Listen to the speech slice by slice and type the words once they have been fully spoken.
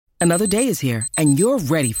Another day is here, and you're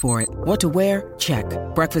ready for it. What to wear? Check.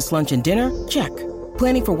 Breakfast, lunch, and dinner? Check.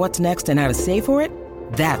 Planning for what's next and how to save for it?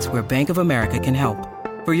 That's where Bank of America can help.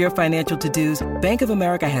 For your financial to-dos, Bank of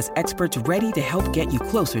America has experts ready to help get you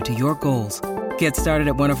closer to your goals. Get started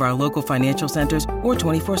at one of our local financial centers or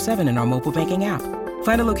 24/7 in our mobile banking app.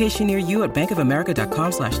 Find a location near you at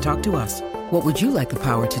bankofamerica.com/talktous. What would you like the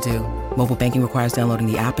power to do? Mobile banking requires downloading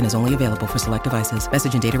the app and is only available for select devices.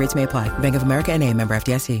 Message and data rates may apply. Bank of America N.A., member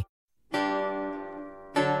FDIC.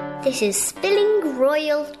 This is Spilling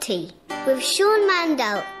Royal Tea with Sean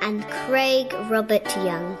Mandel and Craig Robert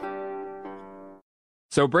Young.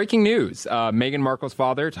 So breaking news, Meghan Markle's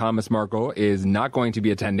father, Thomas Markle, is not going to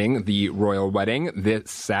be attending the royal wedding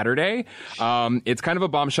this Saturday. It's kind of a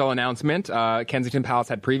bombshell announcement. Kensington Palace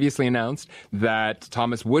had previously announced that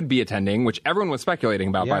Thomas would be attending, which everyone was speculating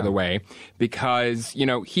about, by the way, because, you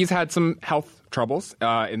know, he's had some health troubles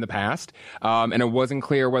in the past, and it wasn't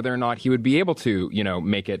clear whether or not he would be able to, you know,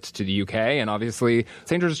 make it to the UK. And obviously,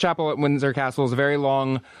 St. George's Chapel at Windsor Castle is a very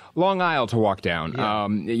long aisle to walk down. Yeah.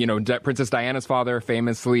 You know, Princess Diana's father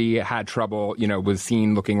famously had trouble, you know, was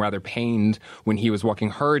seen looking rather pained when he was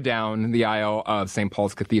walking her down the aisle of St.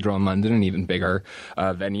 Paul's Cathedral in London, an even bigger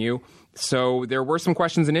venue. So there were some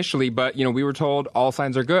questions initially, but, you know, we were told all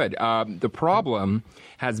signs are good. The problem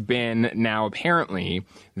has been now apparently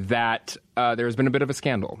that there's been a bit of a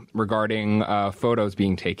scandal regarding photos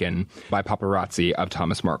being taken by paparazzi of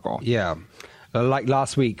Thomas Markle. Yeah. Like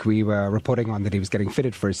last week, we were reporting on that he was getting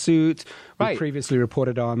fitted for a suit. We previously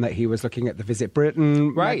reported on that he was looking at the Visit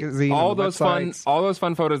Britain magazine. All those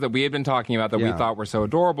fun photos that we had been talking about that we thought were so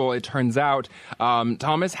adorable. It turns out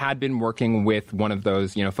Thomas had been working with one of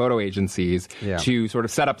those, you know, photo agencies to sort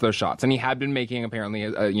of set up those shots, and he had been making apparently,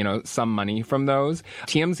 you know, some money from those.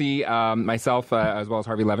 TMZ, myself, as well as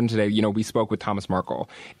Harvey Levin today, you know, we spoke with Thomas Markle,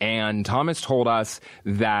 and Thomas told us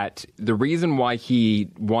that the reason why he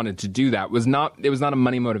wanted to do that was not a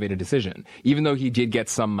money motivated decision, even though he did get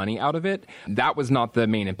some money out of it. That was not the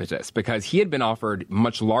main impetus, because he had been offered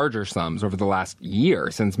much larger sums over the last year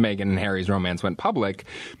since Meghan and Harry's romance went public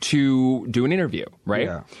to do an interview, right?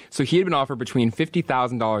 Yeah. So he had been offered between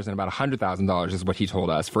 $50,000 and about $100,000 is what he told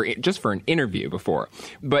us for an interview before.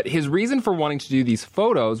 But his reason for wanting to do these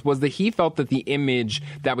photos was that he felt that the image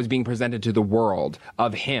that was being presented to the world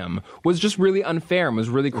of him was just really unfair and was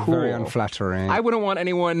really cruel. Very unflattering. I wouldn't want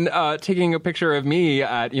anyone taking a picture of me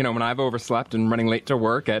at, you know, when I've overslept and running late to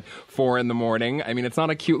work at 4 in the morning. I mean, it's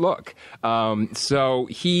not a cute look. So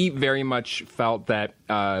he very much felt that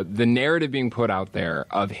the narrative being put out there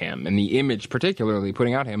of him, and the image particularly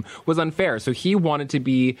putting out him, was unfair. So he wanted to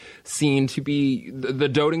be seen to be the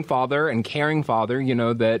doting father and caring father, you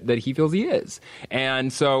know, that he feels he is.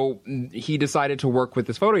 And so he decided to work with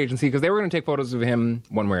this photo agency because they were going to take photos of him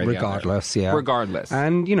one way or the other. Regardless.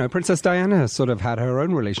 And, you know, Princess Diana has sort of had her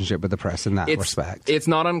own relationship with the press in that respect. It's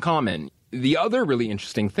not uncommon. The other really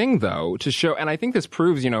interesting thing, though, to show, and I think this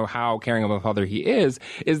proves, you know, how caring of a father he is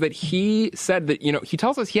that he said that, you know, he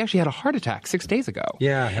tells us he actually had a heart attack 6 days ago.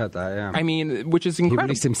 Yeah, I heard that, yeah. I mean, which is incredible. He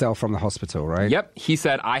released himself from the hospital, right? Yep. He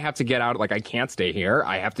said, I have to get out. Like, I can't stay here.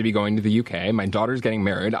 I have to be going to the UK. My daughter's getting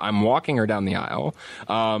married. I'm walking her down the aisle.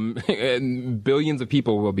 And billions of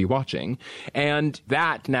people will be watching. And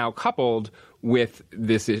that now coupled with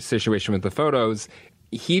this situation with the photos,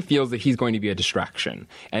 he feels that he's going to be a distraction,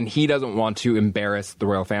 and he doesn't want to embarrass the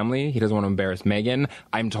royal family. He doesn't want to embarrass Meghan.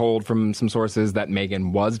 I'm told from some sources that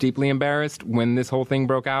Meghan was deeply embarrassed when this whole thing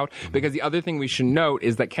broke out, because the other thing we should note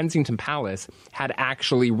is that Kensington Palace had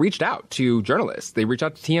actually reached out to journalists. They reached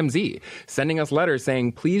out to TMZ, sending us letters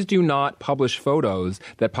saying, please do not publish photos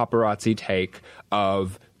that paparazzi take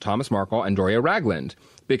of Thomas Markle and Doria Ragland,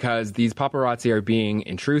 because these paparazzi are being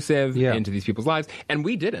intrusive into these people's lives. And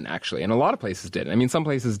we didn't, actually. And a lot of places didn't. I mean, some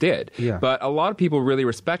places did. Yeah. But a lot of people really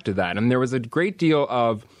respected that. And there was a great deal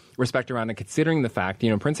of respect around it, considering the fact, you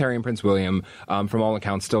know, Prince Harry and Prince William, from all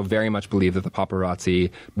accounts, still very much believe that the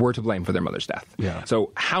paparazzi were to blame for their mother's death. Yeah.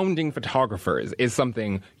 So hounding photographers is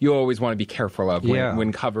something you always want to be careful of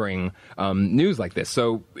when covering news like this.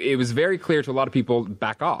 So it was very clear to a lot of people,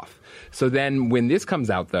 back off. So then when this comes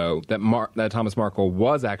out, though, that Thomas Markle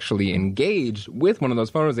was actually engaged with one of those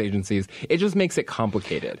photos agencies, it just makes it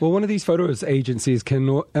complicated. Well, one of these photos agencies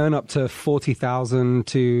can earn up to $40,000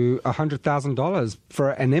 to $100,000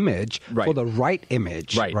 for an image, for the right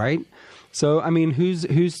image, right? So, I mean,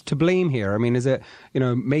 who's to blame here? I mean, is it,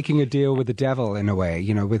 making a deal with the devil in a way,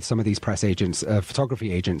 with some of these press agents,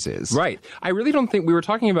 photography agencies? Right. I really don't think we were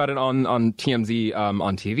talking about it on TMZ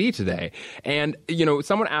on TV today. And,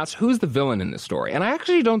 someone asked, who's the villain in this story? And I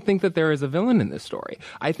actually don't think that there is a villain in this story.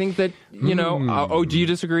 I think that, do you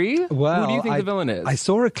disagree? Well, who do you think the villain is? I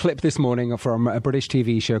saw a clip this morning from a British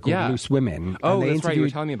TV show called Loose Women. Oh, that's right. You were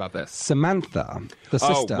telling me about this. Samantha, the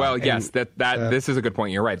sister. Oh, well, yes. This is a good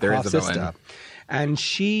point. You're right. There is a villain. Sister. And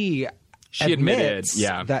she admitted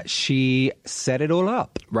that she set it all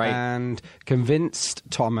up. Right. And convinced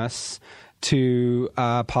Thomas to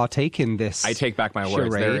partake in this. I take back my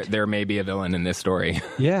words. There may be a villain in this story.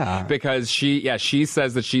 Yeah. Because she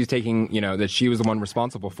says that she's taking, that she was the one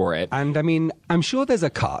responsible for it. And I mean, I'm sure there's a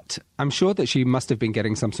cut. I'm sure that she must have been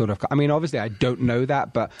getting some sort of cut. I mean, obviously I don't know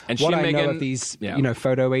that, but what I know of these,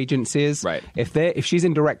 photo agencies, right. if she's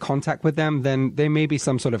in direct contact with them, then there may be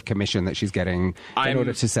some sort of commission that she's getting in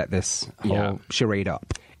order to set this whole charade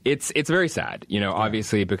up. It's very sad,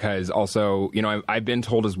 obviously, because also, I've been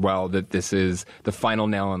told as well that this is the final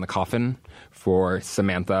nail in the coffin for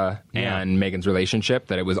Samantha and Megan's relationship,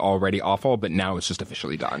 that it was already awful, but now it's just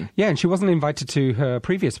officially done. Yeah, and she wasn't invited to her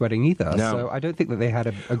previous wedding either, no. So I don't think that they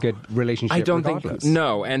had a good relationship regardless.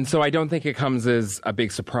 No, and so I don't think it comes as a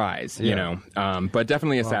big surprise, but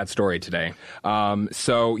definitely a sad story today.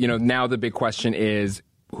 So, now the big question is,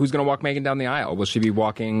 who's going to walk Megan down the aisle? Will she be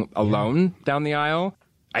walking alone down the aisle?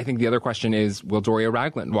 I think the other question is, will Doria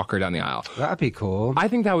Ragland walk her down the aisle? That'd be cool. I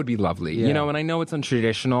think that would be lovely, and I know it's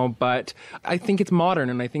untraditional, but I think it's modern,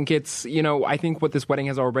 and I think it's, I think what this wedding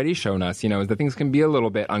has already shown us, is that things can be a little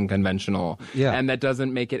bit unconventional, and that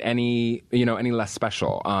doesn't make it any less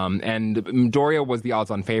special. And Doria was the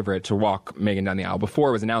odds-on favorite to walk Megan down the aisle before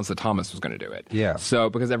it was announced that Thomas was going to do it. Yeah. So,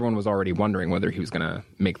 because everyone was already wondering whether he was going to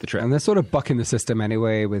make the trip. And they're sort of bucking the system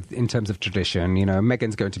anyway in terms of tradition.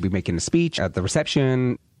 Megan's going to be making a speech at the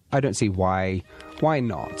reception. I don't see why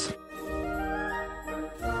not.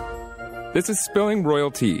 This is Spilling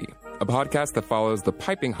Royal Tea, a podcast that follows the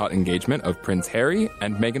piping hot engagement of Prince Harry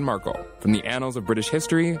and Meghan Markle, from the annals of British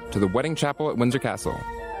history to the wedding chapel at Windsor Castle.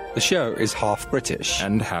 The show is half British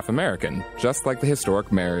and half American, just like the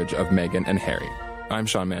historic marriage of Meghan and Harry. I'm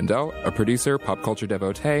Sean Mandel, a producer, pop culture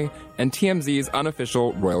devotee, and TMZ's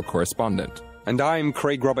unofficial royal correspondent. And I'm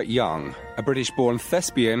Craig Robert Young, a British-born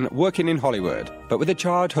thespian working in Hollywood, but with a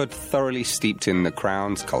childhood thoroughly steeped in the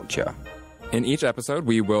Crown's culture. In each episode,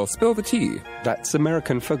 we will spill the tea. That's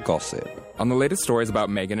American for gossip. On the latest stories about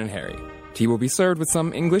Meghan and Harry. Tea will be served with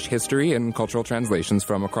some English history and cultural translations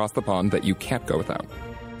from across the pond that you can't go without.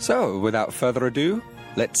 So, without further ado,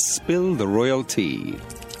 let's spill the royal tea.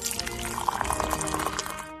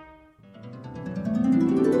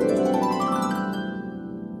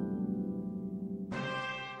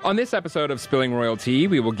 On this episode of Spilling Royal Tea,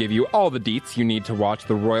 we will give you all the deets you need to watch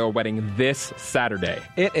the royal wedding this Saturday.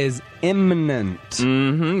 It is imminent.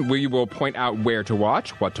 Mm-hmm. We will point out where to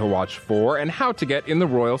watch, what to watch for, and how to get in the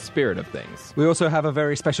royal spirit of things. We also have a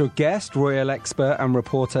very special guest, royal expert and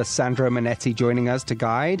reporter Sandro Manetti, joining us to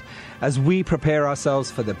guide as we prepare ourselves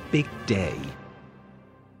for the big day.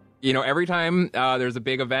 Every time there's a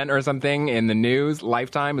big event or something in the news,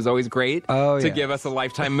 Lifetime is always great to give us a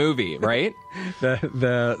Lifetime movie, right?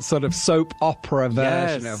 the sort of soap opera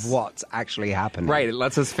version of what's actually happening. Right. It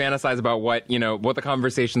lets us fantasize about what the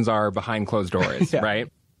conversations are behind closed doors, right?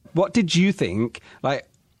 What did you think,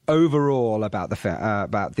 overall about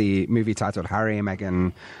the movie titled Harry and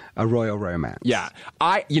Meghan, A Royal Romance? Yeah.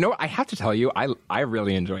 I have to tell you, I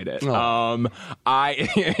really enjoyed it. Oh.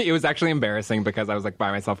 It was actually embarrassing because I was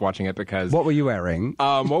by myself watching it because... What were you wearing?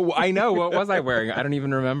 Well, I know. What was I wearing? I don't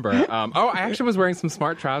even remember. I actually was wearing some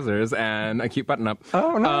smart trousers and a cute button-up.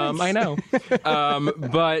 Oh, nice. I know.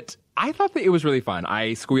 But... I thought that it was really fun.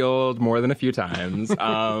 I squealed more than a few times.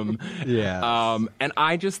 And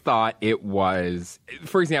I just thought it was,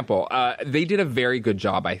 for example, they did a very good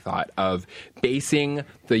job, I thought, of basing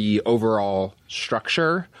the overall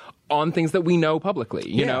structure on things that we know publicly,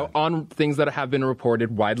 you know, on things that have been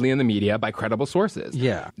reported widely in the media by credible sources.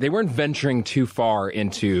 Yeah. They weren't venturing too far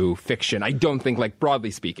into fiction, I don't think,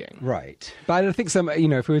 broadly speaking. Right. But I think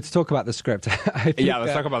if we were to talk about the script, I think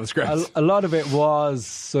let's talk about the script. A lot of it was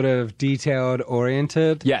sort of detailed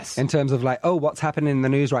oriented. Yes. In terms of what's happening in the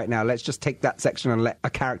news right now? Let's just take that section and let a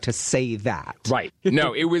character say that. Right.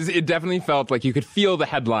 No, it definitely felt like you could feel the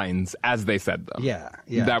headlines as they said them. Yeah.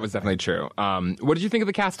 That was definitely true. What did you think of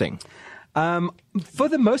the casting? For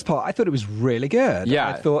the most part, I thought it was really good. Yeah.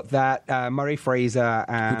 I thought that Murray Fraser,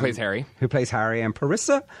 who plays Harry, and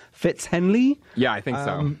Parissa Fitz-Henley, yeah, I think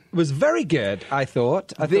so, was very good. I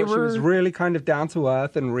thought. She was really kind of down to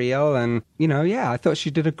earth and real, and I thought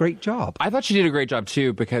she did a great job. I thought she did a great job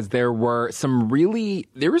too, because there were some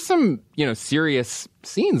serious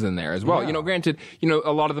scenes in there as well. Yeah. Granted,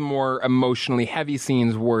 a lot of the more emotionally heavy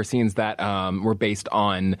scenes were scenes that were based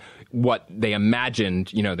on what they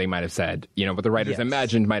imagined, they might have said, what the writers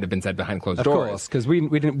imagined might have been said behind closed doors. Of course, because we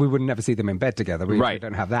would never see them in bed together. We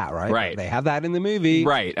don't have that, right? Right. They have that in the movie.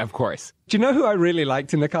 Right, of course. Do you know who I really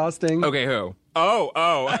liked in the casting? Okay, who? Oh.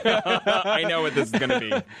 I know what this is going to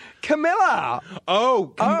be. Camilla!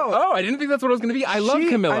 I didn't think that's what it was going to be. I love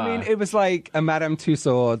Camilla. I mean, it was like a Madame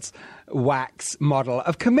Tussauds wax model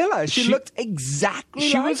of Camilla. She looked exactly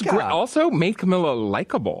like her. She was great. Also made Camilla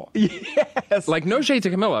likable. Yes. Like, no shade to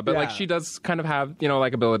Camilla, but she does kind of have,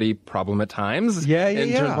 likability problem at times. Yeah.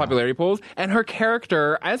 In terms of popularity polls. And her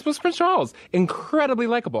character, as was Prince Charles, incredibly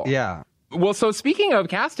likable. Yeah. Well, so speaking of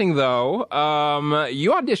casting, though,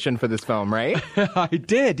 you auditioned for this film, right? I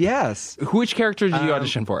did, yes. Which character did you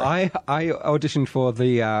audition for? I auditioned for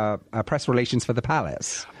the press relations for the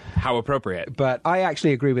palace. How appropriate. But I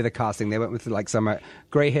actually agree with the casting. They went with like some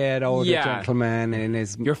grey-haired older gentleman in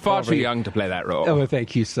his... You're far too young to play that role. Oh,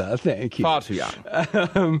 thank you, sir. Thank you. Far too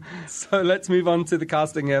young. So let's move on to the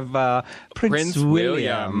casting of Prince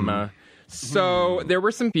William. So there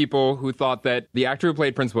were some people who thought that the actor who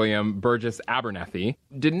played Prince William, Burgess Abernethy,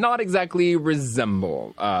 did not exactly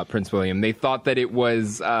resemble Prince William. They thought that it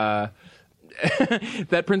was... that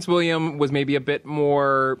Prince William was maybe a bit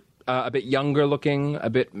more... a bit younger looking, a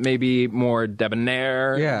bit maybe more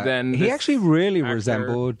debonair than he actually really actor.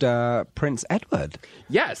 Resembled Prince Edward.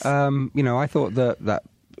 Yes. I thought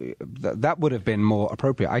that would have been more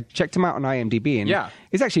appropriate. I checked him out on IMDb, and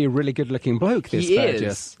he's actually a really good-looking bloke, this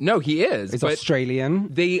Burgess. No, he is. He's Australian.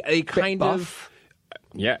 They kind buff. of...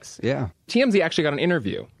 Yes. Yeah. TMZ actually got an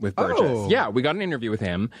interview with Burgess. Oh. Yeah, we got an interview with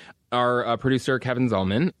him. Our producer, Kevin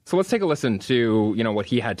Zellman. So let's take a listen to, what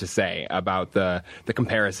he had to say about the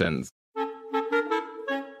comparisons.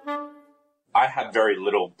 I had very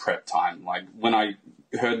little prep time. Like, when I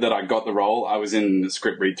heard that I got the role, I was in the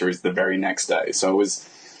script read-throughs the very next day. So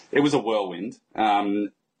it was a whirlwind.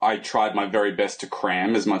 I tried my very best to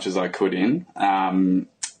cram as much as I could in.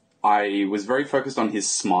 I was very focused on his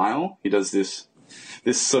smile. He does this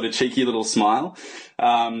sort of cheeky little smile,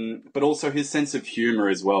 but also his sense of humor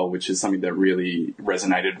as well, which is something that really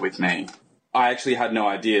resonated with me. I actually had no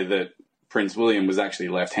idea that Prince William was actually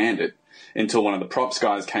left-handed until one of the props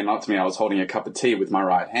guys came up to me. I was holding a cup of tea with my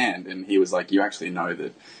right hand, and he was like, "You actually know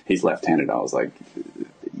that he's left-handed?" I was like,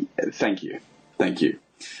 thank you.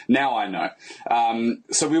 Now I know.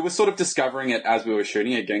 So we were sort of discovering it as we were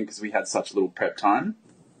shooting, again, because we had such little prep time.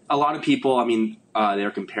 A lot of people,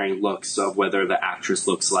 they're comparing looks of whether the actress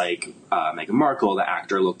looks like Meghan Markle, the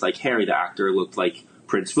actor looked like Harry, the actor looked like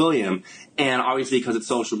Prince William. And obviously, because it's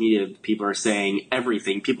social media, people are saying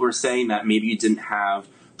everything. People are saying that maybe you didn't have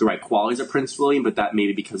the right qualities of Prince William, but that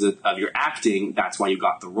maybe because of your acting, that's why you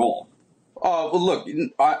got the role. Oh, well, look,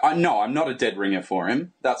 I know I'm not a dead ringer for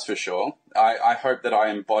him, that's for sure. I hope that I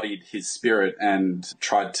embodied his spirit and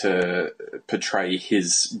tried to portray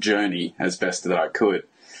his journey as best that I could.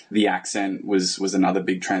 The accent was another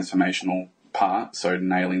big transformational part, so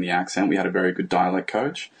nailing the accent. We had a very good dialect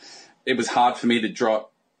coach. It was hard for me to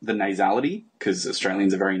drop the nasality, because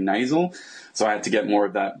Australians are very nasal, so I had to get more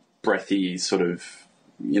of that breathy sort of,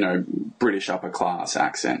 British upper class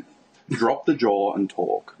accent. Drop the jaw and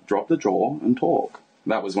talk. Drop the jaw and talk.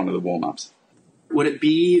 That was one of the warm-ups. Would it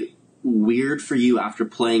be weird for you after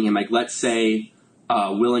playing him? Like, let's say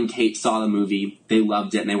Will and Kate saw the movie, they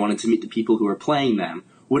loved it, and they wanted to meet the people who were playing them.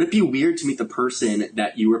 Would it be weird to meet the person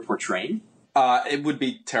that you were portraying? It would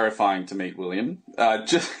be terrifying to meet William.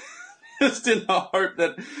 Just in the hope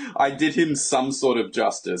that I did him some sort of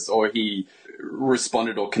justice, or he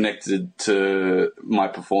responded or connected to my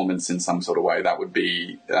performance in some sort of way. That would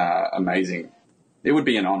be amazing. It would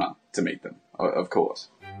be an honor to meet them, of course.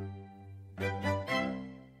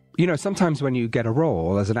 Sometimes when you get a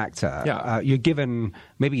role as an actor, you're given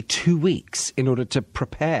maybe 2 weeks in order to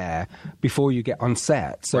prepare before you get on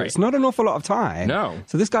set. So It's not an awful lot of time. No.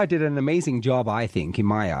 So this guy did an amazing job, I think, in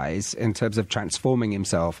my eyes, in terms of transforming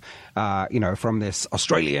himself, from this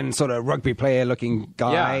Australian sort of rugby player looking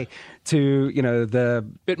guy to, the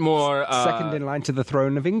bit more second in line to the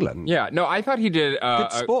throne of England. Yeah. No, I thought he did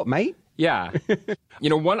good sport, mate. Yeah.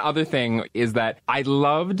 One other thing is that I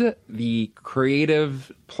loved the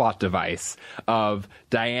creative plot device of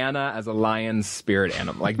Diana as a lion's spirit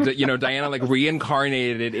animal. Like, Diana like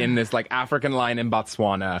reincarnated in this like African lion in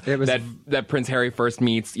Botswana that Prince Harry first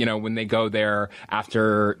meets, when they go there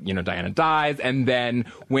after, Diana dies. And then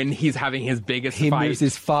when he's having his biggest fight. He moves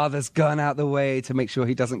his father's gun out the way to make sure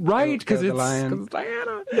he doesn't kill the lion. Because it's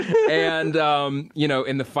Diana. And,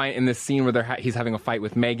 in this scene where he's having a fight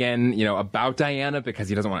with Meghan, about Diana because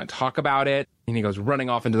he doesn't want to talk about it. And he goes running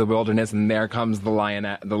off into the wilderness, and there comes the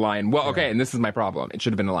lion. Well, okay, and this is my problem. It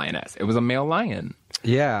should have been a lioness. It was a male lion.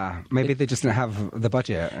 Yeah, maybe they just didn't have the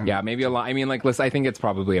budget. Yeah, maybe listen, I think it's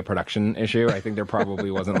probably a production issue. I think there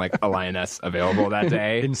probably wasn't like a lioness available that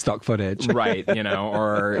day. In stock footage. Right,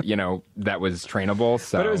 or, that was trainable.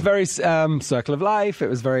 So. But it was very Circle of Life. It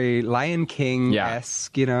was very Lion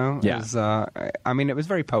King-esque, Yeah. It was, it was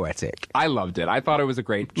very poetic. I loved it. I thought it was a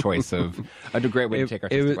great choice of a great way to take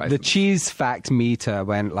artistic license. The cheese fact meter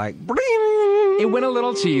went like... It went a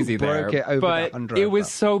little cheesy there, but it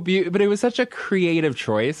was so beautiful. But it was such a creative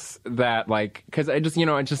choice that, because it's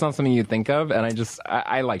just not something you'd think of, and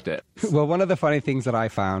I liked it. Well, one of the funny things that I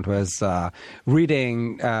found was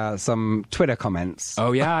reading some Twitter comments.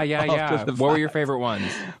 Oh yeah. What were your favorite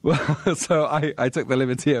ones? Well, so I took the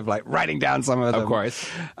liberty of writing down some of them. Of course.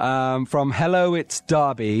 From Hello, it's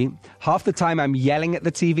Darby. Half the time I'm yelling at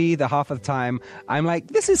the TV. The half of the time I'm like,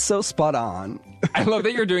 this is so spot on. I love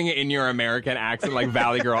that you're doing it in your American accent, like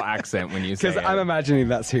Valley Girl accent when you say it. Because I'm imagining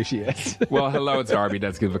that's who she is. Well, hello, it's Darby.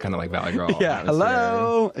 That's good, but kind of like Valley Girl. Yeah,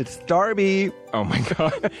 hello, it's Darby. Oh my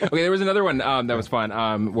God. Okay, there was another one that was fun.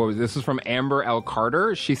 This was from Amber L.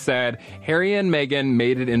 Carter. She said, Harry and Meghan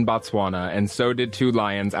made it in Botswana, and so did 2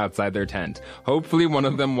 lions outside their tent. Hopefully one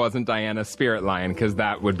of them wasn't Diana's spirit lion, because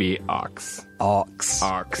that would be Ox.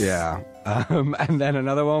 Yeah. And then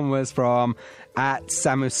another one was from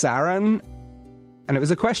 @Samusaran. And it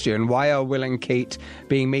was a question, why are Will and Kate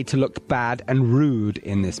being made to look bad and rude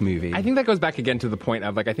in this movie? I think that goes back again to the point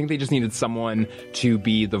of, I think they just needed someone to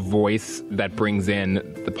be the voice that brings in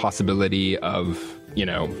the possibility of,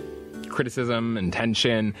 criticism and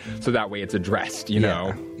tension, so that way it's addressed,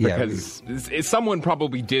 because someone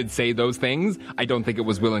probably did say those things. I don't think it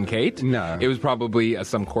was Will and Kate. No. It was probably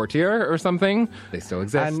some courtier or something. They still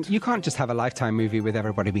exist. And you can't just have a Lifetime movie with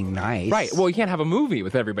everybody being nice. Right. Well, you can't have a movie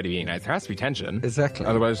with everybody being nice. There has to be tension. Exactly.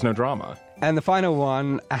 Otherwise, there's no drama. And the final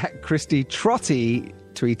one, Christy Trotty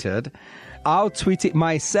tweeted, I'll tweet it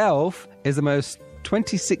myself is the most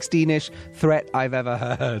 2016-ish threat I've ever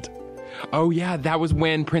heard. Oh, yeah, that was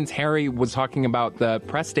when Prince Harry was talking about the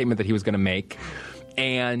press statement that he was going to make.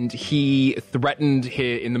 And he threatened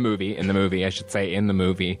in the movie, he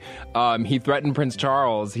threatened Prince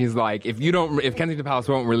Charles. He's like, if Kensington Palace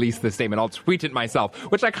won't release this statement, I'll tweet it myself.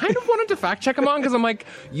 Which I kind of wanted to fact check him on, because I'm like,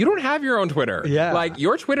 you don't have your own Twitter. Yeah.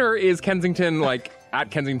 Your Twitter is Kensington, at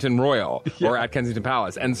Kensington Royal or at Kensington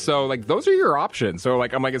Palace. And so, those are your options. So,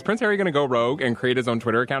 I'm like, is Prince Harry going to go rogue and create his own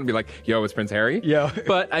Twitter account and be like, yo, it's Prince Harry? Yo.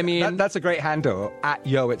 But, I mean... that's a great handle.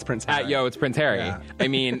 @yo, it's Prince Harry. @yo, it's Prince Harry. Yeah. I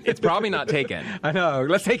mean, it's probably not taken. I know.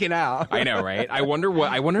 Let's take it now. I know, right? I wonder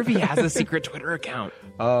if he has a secret Twitter account.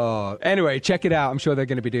 Oh. Anyway, check it out. I'm sure they're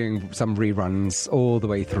going to be doing some reruns all the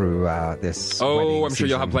way through this wedding I'm sure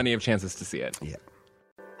you'll have plenty of chances to see it. Yeah.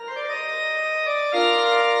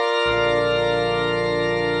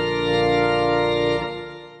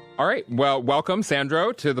 All right. Well, welcome,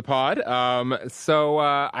 Sandro, to the pod. So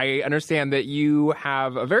I understand that you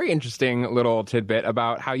have a very interesting little tidbit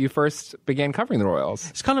about how you first began covering the royals.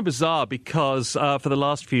 It's kind of bizarre because for the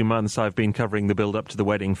last few months I've been covering the build-up to the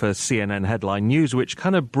wedding for CNN Headline News, which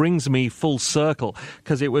kind of brings me full circle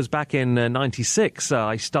because it was back in 96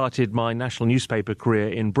 I started my national newspaper career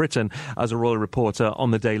in Britain as a royal reporter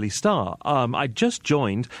on the Daily Star. I just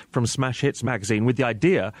joined from Smash Hits magazine with the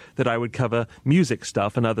idea that I would cover music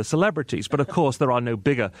stuff and other celebrities. But of course, there are no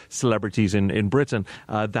bigger celebrities in Britain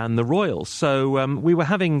than the royals. So we were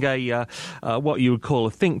having a what you would call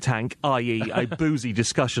a think tank, i.e. a boozy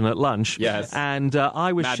discussion at lunch. Yes. And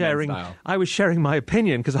I was sharing my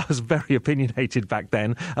opinion, because I was very opinionated back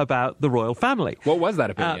then, about the royal family. What was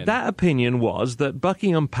that opinion? That opinion was that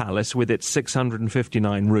Buckingham Palace, with its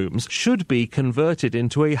 659 rooms, should be converted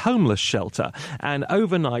into a homeless shelter and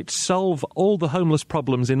overnight solve all the homeless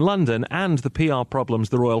problems in London and the PR problems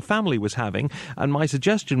the royal family family was having. And my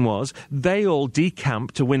suggestion was they all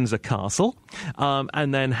decamp to Windsor Castle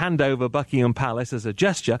and then hand over Buckingham Palace as a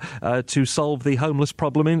gesture to solve the homeless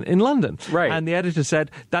problem in London. Right. And the editor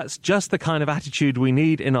said, that's just the kind of attitude we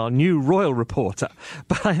need in our new royal reporter.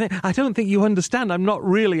 But I don't think you understand. I'm not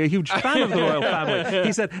really a huge fan of the royal family.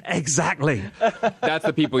 He said, exactly. That's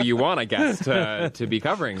the people you want, I guess, to be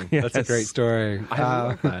covering. Yes. That's a great story. I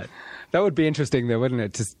love that. That would be interesting, though, wouldn't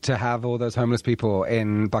it, to have all those homeless people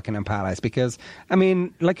in Buckingham Palace? Because, I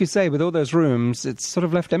mean, like you say, with all those rooms, it's sort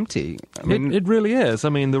of left empty. I mean, It really is. I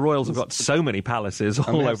mean, the royals have got so many palaces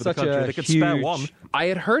all over the country. They could spare one. I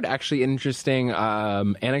had heard actually an interesting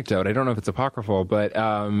anecdote. I don't know if it's apocryphal, but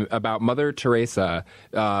about Mother Teresa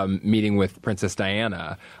meeting with Princess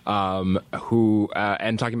Diana, who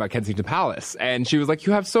and talking about Kensington Palace, and she was like,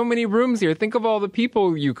 "You have so many rooms here. Think of all the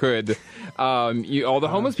people you could, all the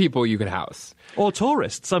homeless people you could house." Or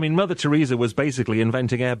tourists. I mean, Mother Teresa was basically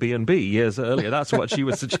inventing Airbnb years earlier. That's what she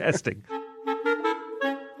was suggesting.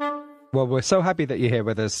 Well, we're so happy that you're here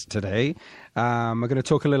with us today. We're going to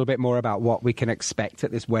talk a little bit more about what we can expect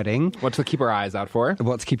at this wedding. What to keep our eyes out for.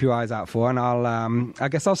 What to keep your eyes out for. And I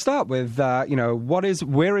guess I'll start with, where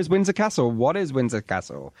is Windsor Castle? What is Windsor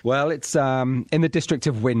Castle? Well, it's in the district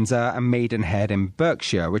of Windsor and Maidenhead in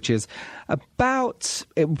Berkshire, which is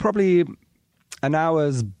probably an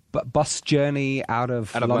hour's bus journey out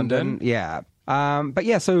of London. Yeah. But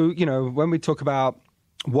yeah, so, when we talk about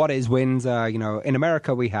what is Windsor, in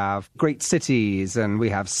America we have great cities and we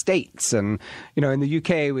have states, and, in the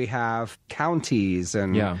UK we have counties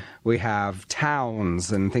and we have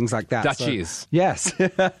towns and things like that. Duchies. So, yes,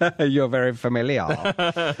 you're very familiar.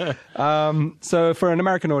 So for an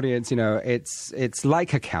American audience, it's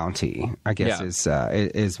like a county, I guess,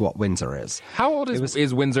 is what Windsor is. How old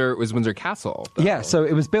is Windsor Castle, though? Yeah, so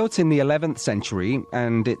it was built in the 11th century,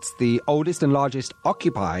 and it's the oldest and largest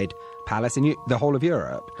occupied palace in the whole of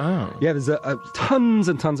Europe. Oh. Yeah, there's tons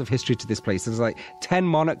and tons of history to this place. There's like 10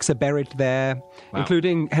 monarchs are buried there,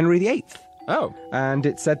 including Henry VIII. Oh. And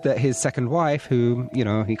it's said that his second wife, who,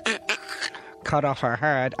 he cut off her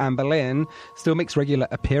head, Anne Boleyn, still makes regular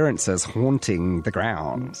appearances haunting the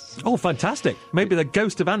grounds. Oh, fantastic. Maybe the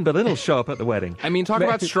ghost of Anne Boleyn will show up at the wedding. I mean, talk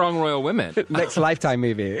about strong royal women. Next Lifetime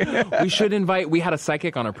movie. We had a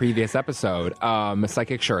psychic on a previous episode,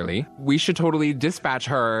 Psychic Shirley. We should totally dispatch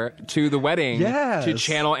her to the wedding to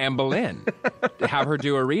channel Anne Boleyn. Have her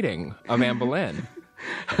do a reading of Anne Boleyn.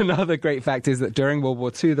 Another great fact is that during World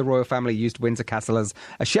War II, the royal family used Windsor Castle as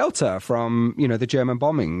a shelter from, the German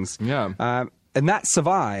bombings. Yeah. And that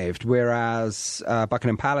survived, whereas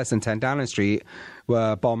Buckingham Palace and 10 Downing Street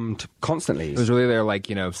were bombed constantly. It was really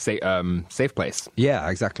their, safe place. Yeah,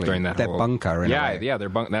 exactly. During that their bunker. Their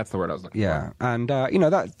bunker. That's the word I was looking for. Yeah, and,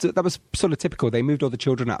 that was sort of typical. They moved all the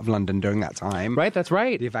children out of London during that time. Right, that's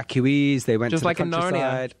right. The evacuees, they went just to like the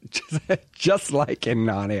countryside. In Narnia. Just like in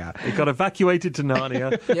Narnia. They got evacuated to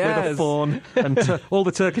Narnia with a fawn and all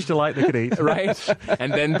the Turkish delight they could eat. Right.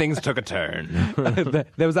 And then things took a turn.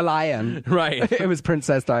 There was a lion. Right. It was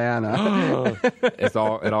Princess Diana. It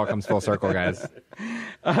all comes full circle, guys.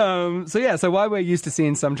 So while we're used to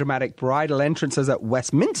seeing some dramatic bridal entrances at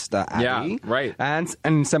Westminster Abbey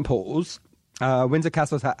and St. Paul's, Windsor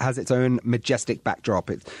Castle has its own majestic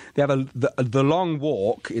backdrop. They have the Long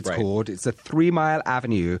Walk, it's called. It's a 3-mile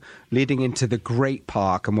avenue leading into the Great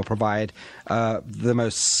Park and will provide the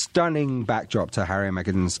most stunning backdrop to Harry and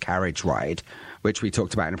Meghan's carriage ride, which we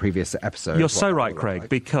talked about in a previous episode. You're so right, Craig,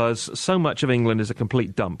 because so much of England is a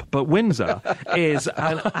complete dump. But Windsor is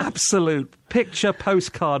an absolute picture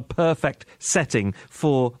postcard perfect setting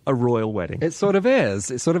for a royal wedding. It sort of is.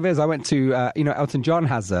 I went to, Elton John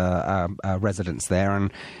has a residence there,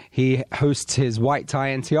 and he hosts his white tie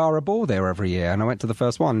and tiara ball there every year. And I went to the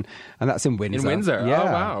first one, and that's in Windsor. In Windsor? Yeah. Oh,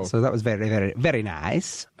 wow. So that was very, very, very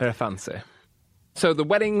nice. Very fancy. So the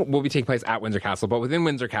wedding will be taking place at Windsor Castle, but within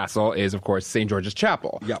Windsor Castle is, of course, St. George's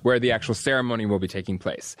Chapel, where the actual ceremony will be taking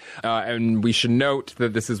place. And we should note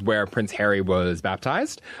that this is where Prince Harry was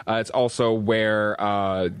baptized. It's also where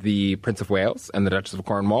the Prince of Wales and the Duchess of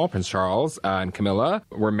Cornwall, Prince Charles and Camilla,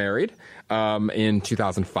 were married in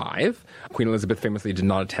 2005. Queen Elizabeth famously did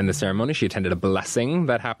not attend the ceremony. She attended a blessing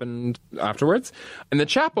that happened afterwards. And the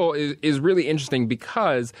chapel is really interesting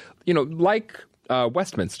because, like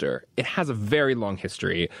Westminster, it has a very long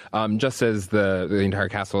history, just as the entire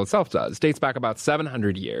castle itself does. Dates back about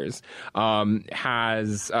 700 years.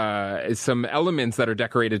 Has some elements that are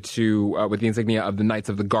decorated with the insignia of the Knights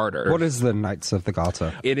of the Garter. What is the Knights of the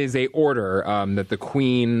Garter? It is a order that the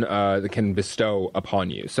Queen can bestow upon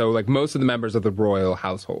you. So, like, most of the members of the royal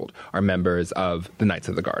household are members of the Knights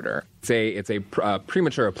of the Garter. It's a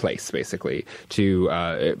premature place, basically, to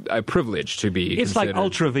a privilege to be. It's considered. like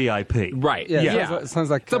ultra VIP, right? Yeah. It sounds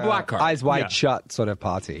like it's a black card. Eyes wide shut sort of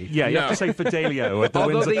party. Yeah, you have to say Fidelio at the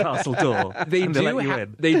Although Windsor Castle door. They and do. let you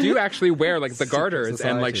in. They do actually wear like the garters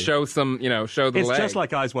and like show some, show the It's leg. just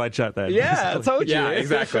like Eyes Wide Shut then. Yeah, I told you. Yeah,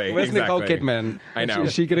 exactly. Where's Nicole Kidman? I know.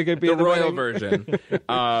 Is she gonna go be the in the royal wedding?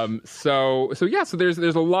 version? So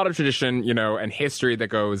there's a lot of tradition, and history that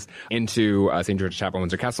goes into St. George's Chapel,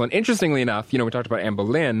 Windsor Castle. And interestingly enough, we talked about Anne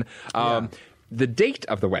Boleyn. The date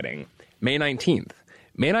of the wedding, May 19th.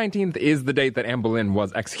 May 19th is the date that Anne Boleyn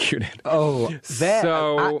was executed. Oh, there.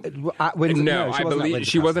 So at Windsor? No, I believe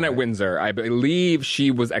she wasn't at Windsor. I believe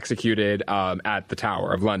she was executed at the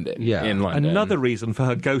Tower of London. Yeah. In London. Another reason for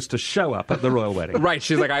her ghost to show up at the royal wedding. Right,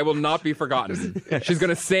 she's like, I will not be forgotten. She's going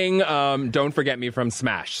to sing "Don't Forget Me" from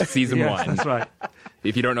Smash season Yes, 1. that's right.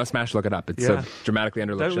 If you don't know Smash, look it up. It's Yeah. a dramatically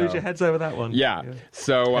underlooked Don't show. lose your heads over that one. Yeah.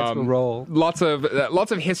 So Heads will roll. lots of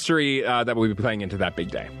history that we'll be playing into that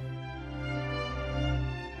big day.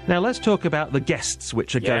 Now, let's talk about the guests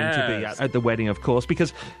which are going to be at the wedding, of course,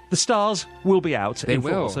 because the stars will be out. They in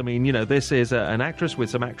will. force. I mean, this is an actress with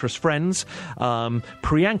some actress friends.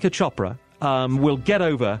 Priyanka Chopra will get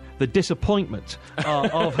over the disappointment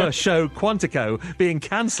of her show Quantico being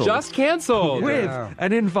cancelled. Just cancelled. With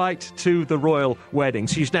an invite to the royal wedding.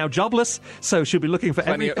 She's now jobless, so she'll be looking for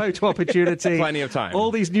every photo opportunity. Plenty of time. All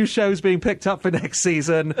these new shows being picked up for next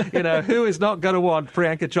season. Who is not going to want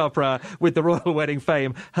Priyanka Chopra with the royal wedding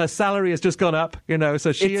fame? Her salary has just gone up,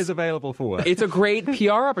 so she is available for work. It's a great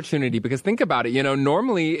PR opportunity because think about it.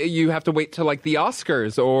 Normally you have to wait till like the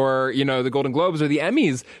Oscars or, the Golden Globes or the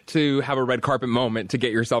Emmys to have a red carpet moment to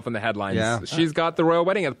get yourself in the headlines. Yeah. She's got the royal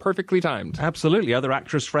wedding perfectly timed. Absolutely. Other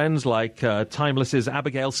actress friends like Timeless's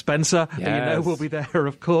Abigail Spencer, who will be there,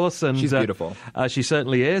 of course. And she's beautiful. She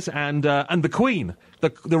certainly is. And the Queen,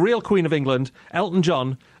 the real Queen of England, Elton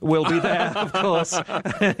John, will be there, of course,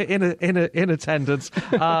 in attendance.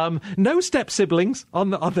 No step siblings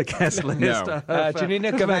on the guest list. No.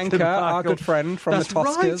 Janina Gavankar, our good friend from the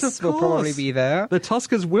Toscas, will probably be there. The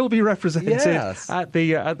Toscas will be represented Yes. at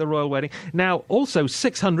the royal wedding. Now, also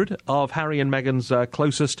 600 of Harry and Meghan's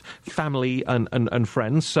closest family and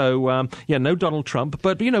friends. So, no Donald Trump,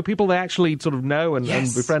 but, people they actually sort of know and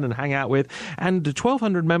befriend and hang out with. And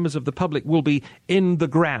 1,200 members of the public will be in the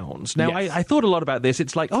grounds. Now, Yes. I thought a lot about this.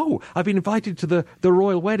 It's like, I've been invited to the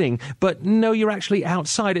royal wedding, but no, you're actually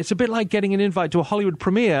outside. It's a bit like getting an invite to a Hollywood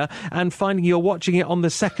premiere and finding you're watching it on the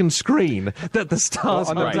second screen that the stars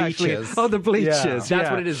on the aren't actually bleachers. on the bleachers. Yeah.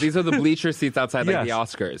 That's what it is. These are the bleacher seats outside like Yes. the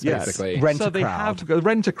Oscars, Yes. basically. Rent a they crowd. have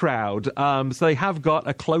rent a crowd. So they have got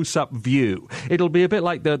a close-up view. It'll be a bit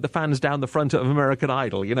like the fans down the front of American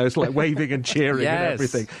Idol. It's like waving and cheering and Yes.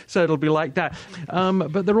 everything. So it'll be like that.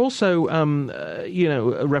 But they're also,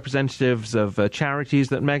 representatives of charities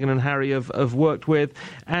that Meghan and Harry have worked with,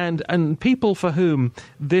 and people for whom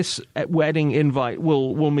this wedding invite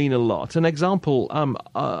will mean a lot. An example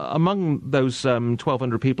among those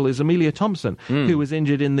 1,200 people is Amelia Thompson, who was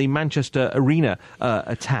injured in the Manchester Arena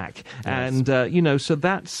attack. And, so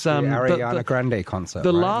that's... The Ariana Grande concert.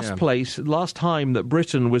 The right? last time that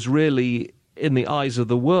Britain was really in the eyes of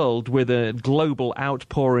the world with a global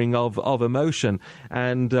outpouring of emotion.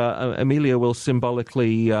 And Amelia will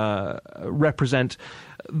symbolically represent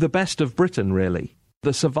the best of Britain, really.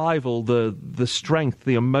 The survival, the strength,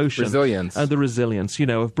 the emotion, Resilience. and the resilience,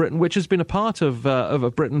 of Britain, which has been a part of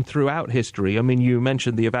Britain throughout history. I mean, you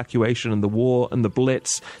mentioned the evacuation and the war and the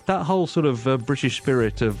Blitz. That whole sort of British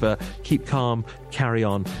spirit of keep calm, carry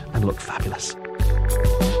on, and look fabulous.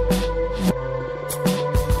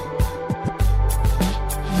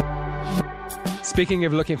 Speaking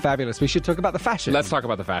of looking fabulous, we should talk about the fashion. Let's talk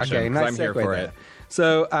about the fashion. Okay, 'cause nice I'm here segue for there. it.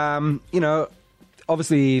 So,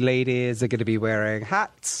 obviously, ladies are going to be wearing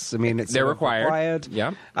hats. I mean, it's They're sort of required.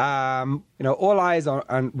 Yeah. All eyes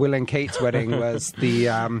on Will and Kate's wedding was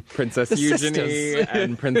the Princess the Eugenie sisters.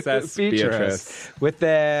 and Princess Beatrice. with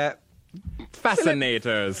their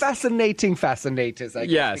Fascinators. Fascinating fascinators, I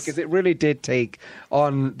guess. Yes. Because it really did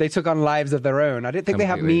they took on lives of their own. I didn't think they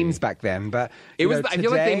had Completely. memes back then, but I feel like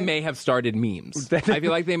today- they may have started memes. I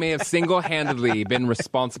feel like they may have single-handedly been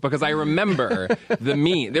responsible, because I remember the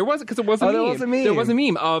meme. There was a meme. there was a meme. There was a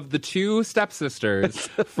meme of the two stepsisters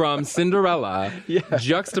from Cinderella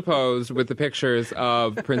juxtaposed with the pictures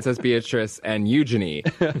of Princess Beatrice and Eugenie.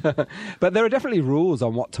 But there are definitely rules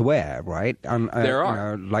on what to wear, right? There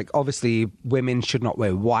are. Like, obviously, women should not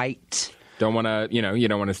wear white. Don't want to, you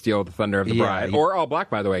don't want to steal the thunder of the bride. Or all black,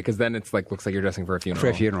 by the way, because then it's like, looks like you're dressing for a funeral. For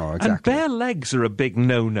a funeral, And exactly. bare legs are a big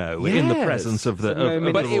no-no in the Yes. presence of the No,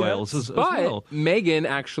 of but little whales as But well. Meghan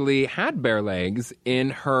actually had bare legs in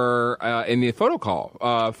her in the photo call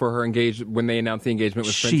for her when they announced the engagement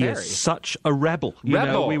with Prince She Harry. is such a rebel. You know,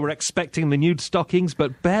 Rebel. we were expecting the nude stockings,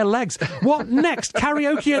 but bare legs. What next?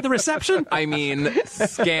 Karaoke at the reception? I mean,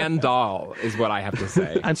 scandal is what I have to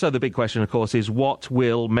say. And so the big question, of course, is what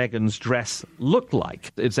will Meghan's dress look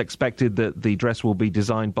like? It's expected that the dress will be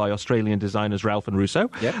designed by Australian designers Ralph and Russo,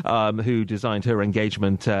 who designed her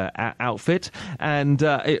engagement outfit. And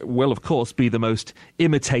it will, of course, be the most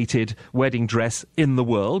imitated wedding dress in the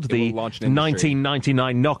world. The will launch an industry.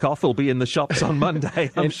 1999 knockoff will be in the shops on Monday,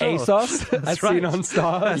 I'm In sure. ASOS, as That's right. seen on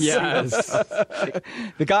Stars. Yes.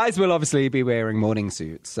 The guys will obviously be wearing morning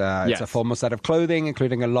suits. It's Yes. a formal set of clothing,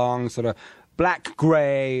 including a long sort of black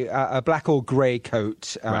or grey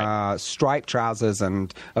coat, Right. striped trousers,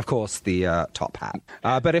 and of course the top hat.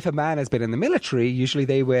 But if a man has been in the military, usually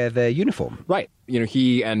they wear their uniform. Right.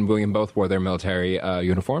 He and William both wore their military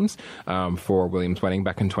uniforms for William's wedding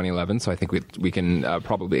back in 2011. So I think we can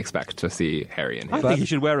probably expect to see Harry in I his, think you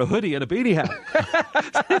should wear a hoodie and a beanie hat.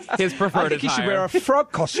 his preferred I think you should attire. wear a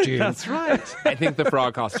frog costume. That's right. I think the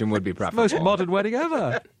frog costume would be preferable. Most modern wedding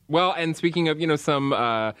ever. Well, and speaking of, some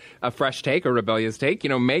a fresh take, a rebellious take,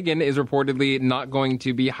 Meghan is reportedly not going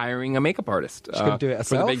to be hiring a makeup artist. She's gonna do it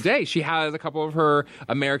for the herself? big day. She has a couple of her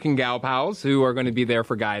American gal pals who are going to be there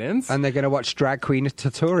for guidance. And they're going to watch drag queen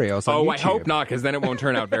tutorials on YouTube. I hope not, because then it won't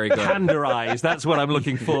turn out very good. Panda eyes, that's what I'm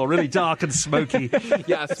looking for. Really dark and smoky.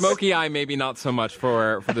 Yeah, smoky eye, maybe not so much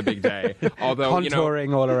for the big day. Although,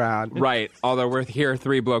 Contouring all around. right. Although we're here,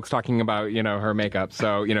 three blokes talking about, her makeup.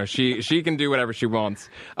 So, she can do whatever she wants.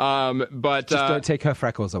 But Just don't take her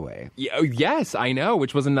freckles away. yes, I know,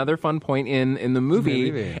 which was another fun point in the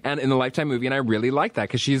movie and in the Lifetime movie, and I really like that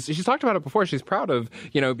because she's talked about it before. She's proud of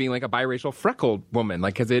being like a biracial freckled woman,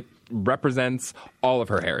 like because it represents all of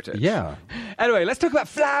her heritage. Yeah. Anyway, let's talk about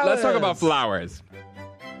flowers. Let's talk about flowers.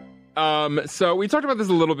 So we talked about this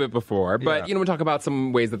a little bit before, but we talk about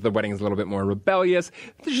some ways that the wedding is a little bit more rebellious.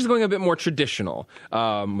 She's going a bit more traditional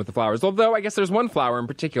with the flowers. Although I guess there's one flower in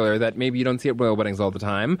particular that maybe you don't see at royal weddings all the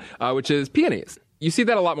time, which is peonies. You see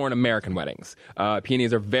that a lot more in American weddings.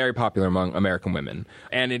 Peonies are very popular among American women,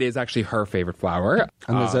 and it is actually her favorite flower.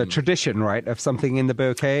 And there's a tradition, right, of something in the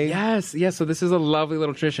bouquet? Yes. So this is a lovely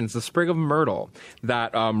little tradition. It's a sprig of myrtle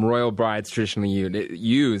that royal brides traditionally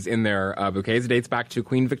use in their bouquets. It dates back to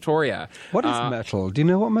Queen Victoria. What is myrtle? Do you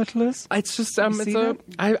know what myrtle is? It's just seen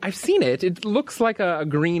I've seen it. It looks like a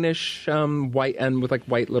greenish white and with like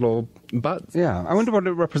white little buds. Yeah, I wonder what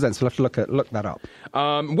it represents. We'll have to look that up.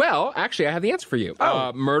 Well, actually, I have the answer for you.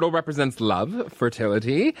 Myrtle represents love,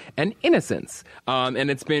 fertility, and innocence.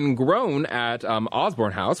 And it's been grown at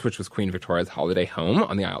Osborne House, which was Queen Victoria's holiday home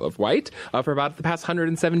on the Isle of Wight, for about the past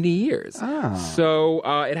 170 years. So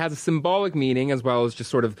it has a symbolic meaning as well as just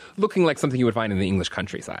sort of looking like something you would find in the English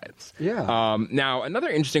countryside. Yeah. Now, another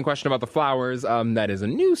interesting question about the flowers that is a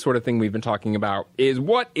new sort of thing we've been talking about is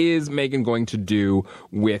what is Meghan going to do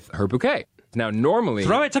with her bouquet? Now, normally...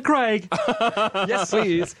 Throw it to Craig. Yes,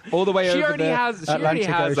 please. All the way She over already the has Atlantic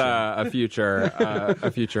Ocean.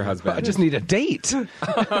 a future husband. I just need a date.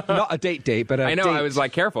 Not a date, but a I know. date. I was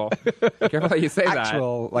like, careful how you say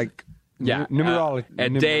Actual, like, that. numerology. A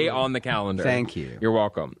day on the calendar. Thank you. You're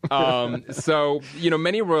welcome. So,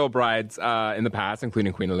 many royal brides in the past,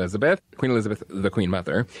 including Queen Elizabeth, the Queen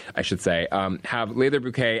Mother, I should say, have laid their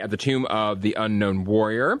bouquet at the tomb of the unknown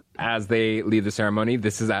warrior as they leave the ceremony.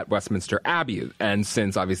 This is at Westminster Abbey. And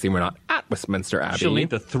since, obviously, we're not at Westminster Abbey... She'll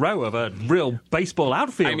need the throw of a real baseball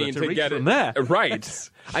outfielder to reach get from it there. Right.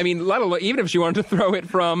 I mean, let alone even if she wanted to throw it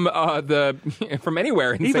from from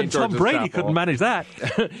anywhere in Even St. Tom George's Brady Chapel. couldn't manage that.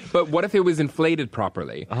 But what if it was inflated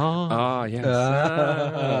properly? Oh,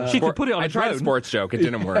 yes. She could put it on I a tried a drone. sports joke. It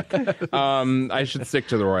didn't work. I should stick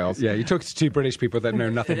to the Royals. Yeah, you talk to two British people that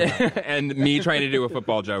know nothing about it. And me trying to do a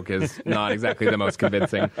football joke is not exactly the most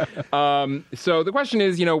convincing. So the question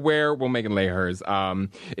is, where will Meghan lay hers?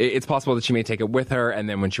 It's possible that she may take it with her, and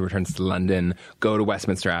then when she returns to London, go to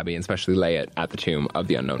Westminster Abbey and especially lay it at the tomb of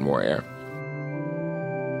the unknown warrior.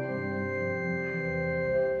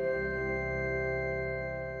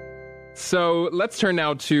 So let's turn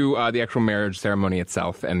now to the actual marriage ceremony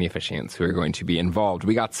itself and the officiants who are going to be involved.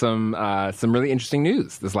 We got some really interesting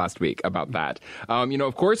news this last week about that.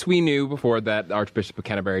 Of course, we knew before that Archbishop of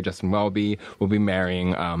Canterbury, Justin Welby, will be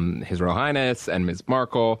marrying His Royal Highness and Ms.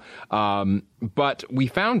 Markle. But we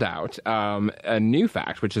found out a new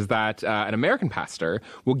fact, which is that an American pastor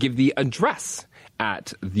will give the address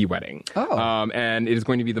at the wedding. And it is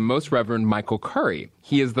going to be the Most Reverend Michael Curry.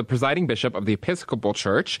 He is the presiding bishop of the Episcopal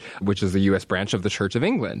Church, which is the U.S. branch of the Church of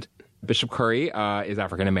England. Bishop Curry is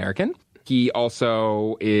African-American. He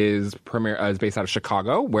also is based out of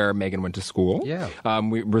Chicago, where Meghan went to school. Yeah.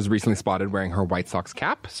 Was recently spotted wearing her White Sox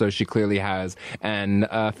cap, so she clearly has an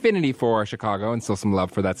affinity for Chicago and still some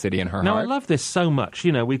love for that city in her heart. Now, I love this so much.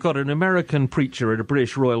 We've got an American preacher at a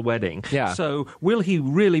British royal wedding. Yeah. So will he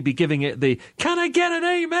really be giving it the, can I get an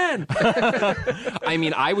amen? I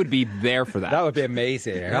mean, I would be there for that. That would be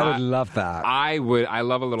amazing. I would love that. I would. I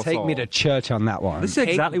love a little Take soul. me to church on that one. This is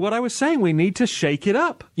exactly what I was saying. We need to shake it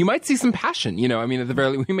up. You might see some passion, I mean, at the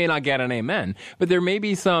very least, we may not get an amen, but there may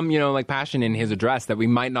be some, like passion in his address that we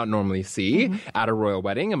might not normally see at a royal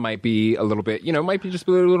wedding. It might be a little bit, might be just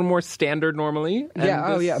a little more standard normally.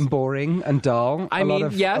 And boring and dull.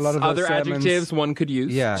 Yes, other adjectives one could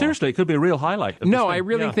use. Yeah. Seriously, it could be a real highlight. No, I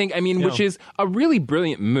really think, which is a really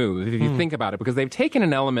brilliant move if you think about it, because they've taken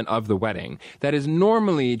an element of the wedding that is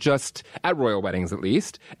normally just at royal weddings, at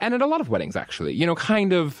least, and at a lot of weddings, actually,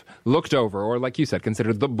 kind of looked over, or like you said,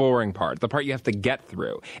 considered the boring part, the part you have to get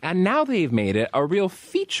through. And now they've made it a real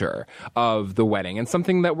feature of the wedding and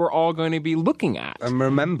something that we're all going to be looking at. And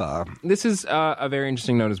remember, this is a very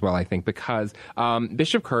interesting note as well, I think, because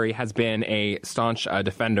Bishop Curry has been a staunch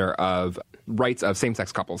defender of rights of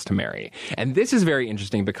same-sex couples to marry. And this is very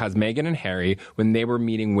interesting because Meghan and Harry, when they were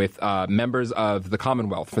meeting with members of the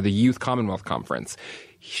Commonwealth for the Youth Commonwealth Conference,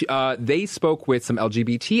 they spoke with some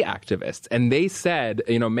LGBT activists, and they said,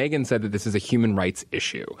 Meghan said that this is a human rights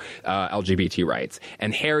issue, LGBT rights.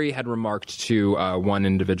 And Harry had remarked to one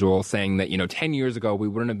individual saying that, 10 years ago, we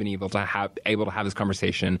wouldn't have been able to have this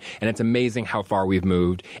conversation. And it's amazing how far we've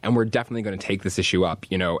moved. And we're definitely going to take this issue up,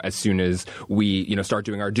 as soon as we, start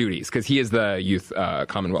doing our duties, because he is the Youth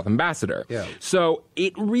Commonwealth ambassador. Yeah. So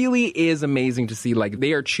it really is amazing to see,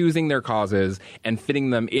 they are choosing their causes and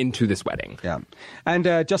fitting them into this wedding. Yeah.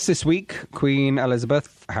 And just this week, Queen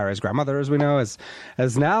Elizabeth, Harry's grandmother, as we know,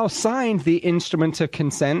 has now signed the Instrument of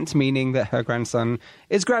Consent, meaning that her grandson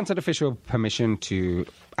is granted official permission to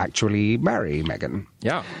actually marry Meghan.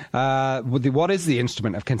 Yeah. What is the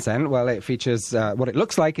Instrument of Consent? Well, it features, what it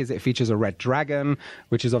looks like is it features a red dragon,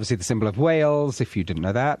 which is obviously the symbol of Wales, if you didn't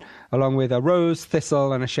know that, along with a rose,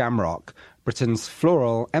 thistle, and a shamrock, Britain's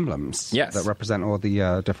floral emblems that represent all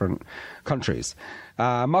the different countries.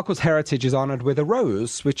 Markle's heritage is honoured with a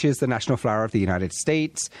rose, which is the national flower of the United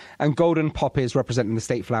States, and golden poppies representing the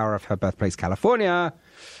state flower of her birthplace, California.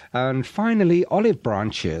 And finally, olive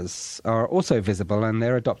branches are also visible, and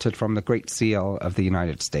they're adopted from the Great Seal of the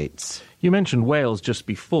United States. You mentioned Wales just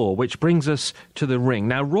before, which brings us to the ring.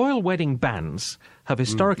 Now, royal wedding bands have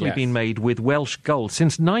historically been made with Welsh gold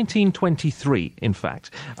since 1923, in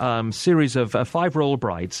fact. Series of 5 royal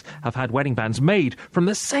brides have had wedding bands made from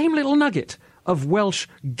the same little nugget of Welsh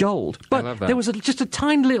gold. But there was just a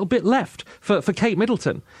tiny little bit left for Kate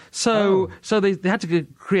Middleton. So they had to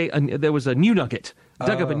create, there was a new nugget.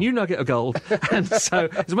 Dug up a new nugget of gold, and so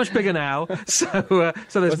it's much bigger now. So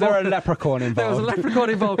there's there a leprechaun involved? There was a leprechaun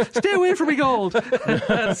involved. Stay away from me, gold.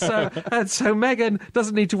 and so Meghan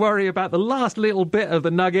doesn't need to worry about the last little bit of the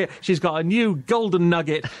nugget. She's got a new golden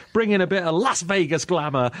nugget, bringing a bit of Las Vegas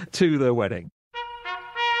glamour to the wedding.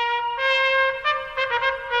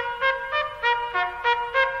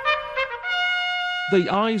 The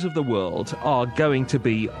eyes of the world are going to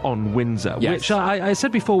be on Windsor, which I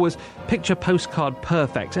said before was picture postcard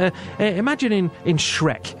perfect. Imagine in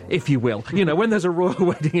Shrek, if you will, when there's a royal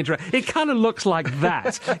wedding in Shrek, it kind of looks like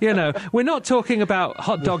that. We're not talking about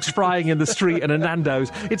hot dogs frying in the street and a Nando's.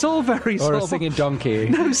 It's all very or a singing donkey.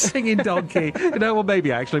 No singing donkey. Well,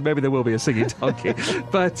 maybe there will be a singing donkey.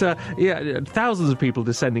 But thousands of people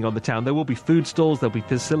descending on the town. There will be food stalls. There'll be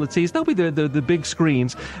facilities. There'll be the big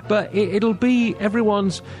screens. But it'll be everyone's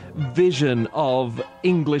vision of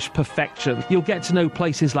English perfection. You'll get to know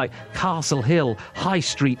places like Castle Hill, High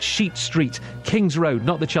Street, Sheet Street, King's Road,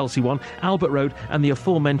 not the Chelsea one, Albert Road, and the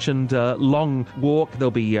aforementioned Long Walk.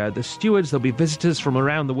 There'll be the stewards, there'll be visitors from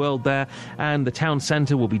around the world there, and the town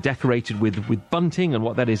centre will be decorated with bunting, and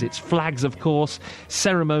what that is, it's flags, of course,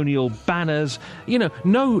 ceremonial banners,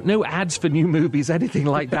 no ads for new movies, anything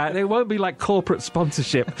like that. It won't be like corporate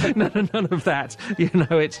sponsorship. None of that.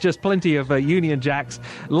 It's just plenty of Union Jack jacks,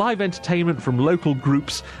 live entertainment from local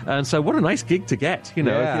groups. And so what a nice gig to get, you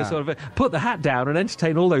know, if you sort of put the hat down and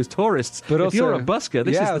entertain all those tourists. But if you're a busker,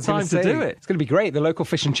 this is the time to do it. It's going to be great. The local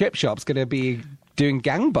fish and chip shop's going to be doing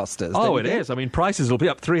gangbusters. Oh, it is. I mean, prices will be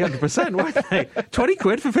up 300%, won't they? 20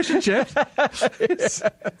 quid for fish and chips?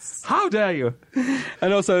 How dare you?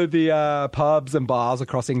 And also the pubs and bars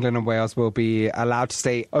across England and Wales will be allowed to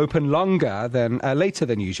stay open later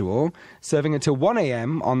than usual, serving until 1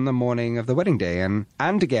 a.m. on the morning of the wedding day and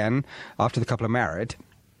again after the couple are married.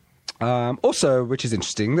 Also, which is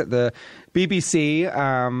interesting, that the BBC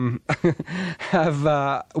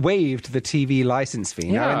have waived the TV license fee.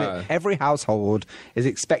 Yeah. Now, every household is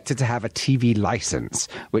expected to have a TV license,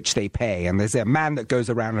 which they pay. And there's a man that goes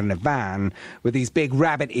around in a van with these big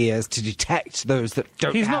rabbit ears to detect those that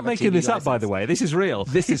don't have a TV license. He's not making this up, by the way. This is real.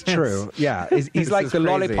 This is true. Yeah. He's like the crazy.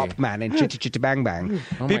 Lollipop Man in Chitty Chitty Bang Bang.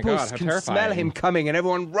 Oh my People God, how can terrifying. smell him coming and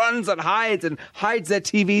everyone runs and hides their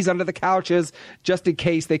TVs under the couches just in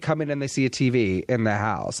case they come in and they see a TV in their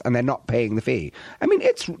house and they're not paying the fee. I mean,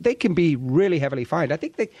 they can be really heavily fined. I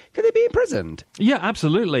think could they be imprisoned? Yeah,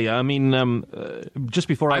 absolutely. I mean, just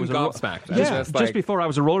before I'm gobsmacked. Just before I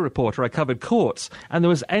was a royal reporter, I covered courts, and there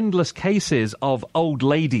was endless cases of old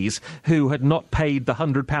ladies who had not paid the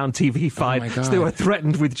 £100 TV fine, my so God. they were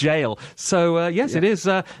threatened with jail. So yes, it is.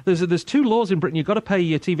 There's two laws in Britain. You've got to pay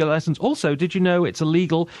your TV license. Also, did you know it's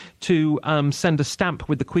illegal to send a stamp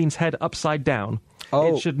with the Queen's head upside down?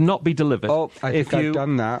 Oh. It should not be delivered. Oh, I think I've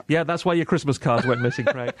done that. Yeah, that's why your Christmas cards went missing,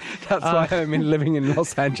 Craig. That's why I'm living in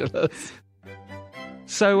Los Angeles.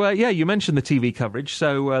 So, you mentioned the TV coverage.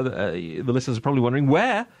 So the listeners are probably wondering,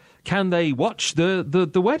 where can they watch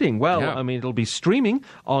the wedding? Well, Yeah. I mean, it'll be streaming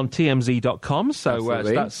on TMZ.com, so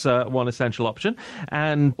Absolutely. that's one essential option.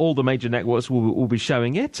 And all the major networks will be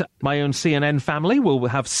showing it. My own CNN family will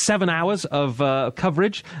have 7 hours of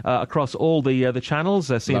coverage across all the channels,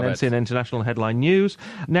 CNN, it. CNN International, Headline News.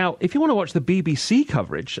 Now, if you want to watch the BBC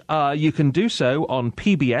coverage, you can do so on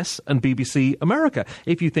PBS and BBC America.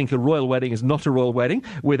 If you think a royal wedding is not a royal wedding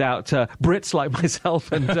without Brits like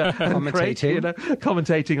myself and Craig,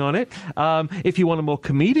 commentating on it. If you want a more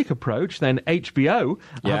comedic approach, then HBO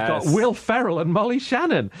have got Yes. Will Ferrell and Molly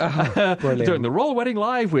Shannon brilliant. doing the royal wedding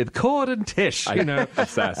live with Cord and Tish. You know,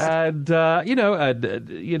 Obsessed. and I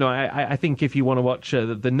think if you want to watch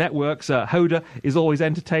the networks, Hoda is always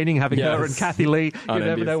entertaining. Having her Yes. and Kathy Lee, you On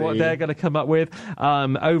never know what NBC. they're going to come up with.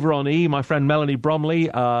 Over on E, my friend Melanie Bromley,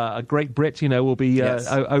 a great Brit, will be Yes.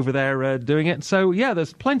 over there doing it. So yeah,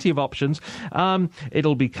 there's plenty of options.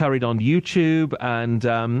 It'll be carried on YouTube and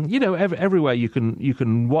everywhere you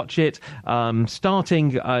can watch it.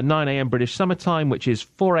 Starting 9 a.m. British summertime, which is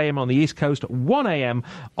 4 a.m. on the East Coast, 1 a.m.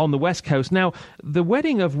 on the West Coast. Now, the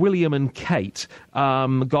wedding of William and Kate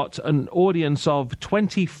got an audience of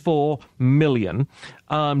 24 million.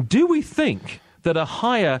 Do we think that a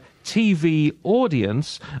higher TV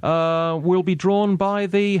audience will be drawn by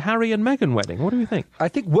the Harry and Meghan wedding? What do you think? I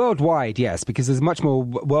think worldwide, yes, because there's much more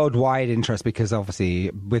worldwide interest because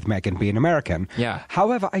obviously with Meghan being American. Yeah.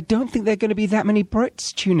 However, I don't think there are going to be that many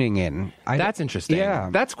Brits tuning in. That's interesting. Yeah.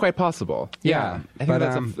 That's quite possible. Yeah. I think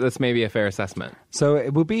But, that's maybe a fair assessment. So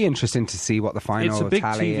it will be interesting to see what the final It's a big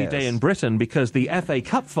tally TV is. day in Britain because the FA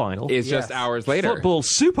Cup final Is just hours later. Football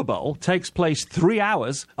Super Bowl takes place 3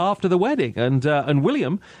 hours after the wedding, and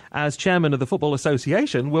William, as chairman of the Football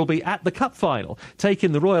Association, will be at the cup final,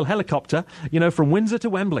 taking the royal helicopter, from Windsor to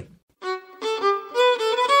Wembley.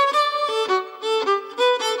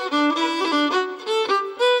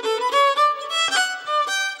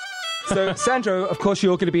 So, Sandro, of course,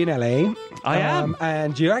 you're going to be in LA. I am.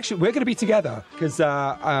 And we're going to be together because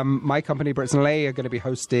my company, Brits in LA, are going to be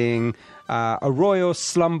hosting a royal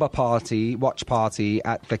slumber watch party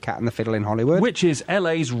at the Cat and the Fiddle in Hollywood. Which is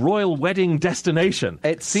LA's royal wedding destination.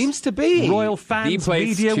 It seems to be. Royal fans,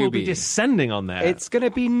 place media to will be be. descending on there. It's going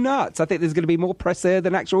to be nuts. I think there's going to be more press there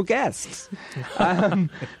than actual guests.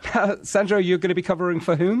 Sandro, you're going to be covering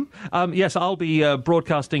for whom? Yes, I'll be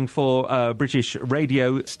broadcasting for British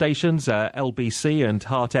radio stations, LBC and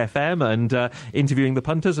Heart FM, and interviewing the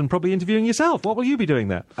punters and probably interviewing yourself. What will you be doing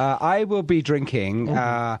there? I will be drinking.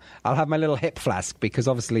 I'll have my little hip flask because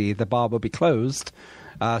obviously the bar will be closed.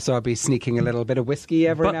 So I'll be sneaking a little bit of whiskey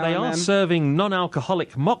every But now they and are then. serving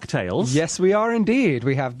non-alcoholic mocktails. Yes, we are indeed.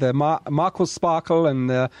 We have the Markle Sparkle and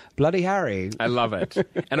the Bloody Harry. I love it.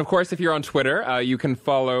 And of course, if you're on Twitter, you can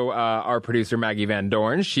follow our producer, Maggie Van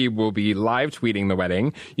Dorn. She will be live tweeting the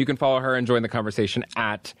wedding. You can follow her and join the conversation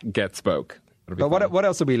at GetSpoke. But what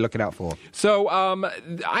else are we looking out for? So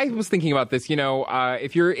I was thinking about this,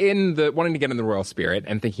 if you're wanting to get in the royal spirit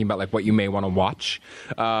and thinking about like what you may want to watch,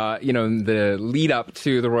 the lead up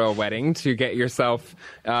to the royal wedding to get yourself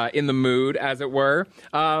in the mood, as it were.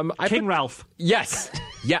 King Ralph. Yes.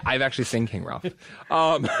 Yeah, I've actually seen King Ralph.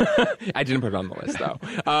 I didn't put it on the list, though.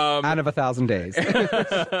 And of 1,000 Days.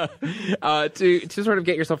 To sort of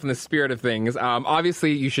get yourself in the spirit of things,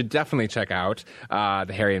 obviously you should definitely check out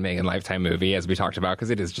the Harry and Meghan Lifetime movie, as we talked about, because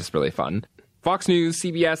it is just really fun. Fox News,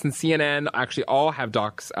 CBS, and CNN actually all have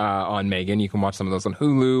docs on Meghan. You can watch some of those on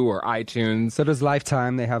Hulu or iTunes. So does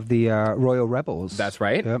Lifetime. They have the Royal Rebels. That's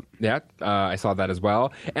right. Yep. Yeah, I saw that as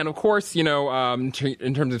well. And of course, in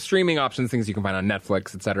terms of streaming options, things you can find on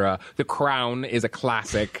Netflix, etc. The Crown is a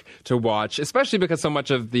classic to watch, especially because so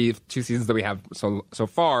much of the 2 seasons that we have so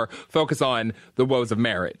far focus on the woes of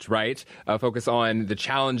marriage, right? Focus on the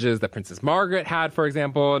challenges that Princess Margaret had, for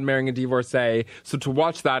example, in marrying a divorcee. So to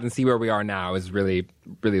watch that and see where we are now is really,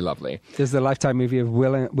 really lovely. There's the Lifetime movie of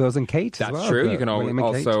Wills and Kate. That's as well, true. You can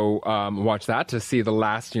also watch that to see the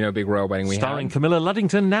last, big royal wedding we had. Starring Camilla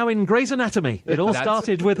Luddington, now in Grey's Anatomy. It all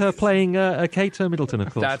started with her playing Kate Middleton,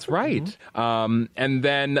 of course. That's right. Mm-hmm. And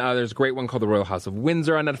then there's a great one called The Royal House of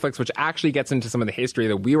Windsor on Netflix, which actually gets into some of the history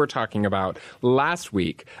that we were talking about last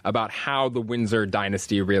week about how the Windsor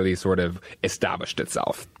dynasty really sort of established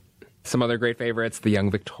itself. Some other great favorites, The Young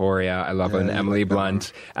Victoria. I love an Emily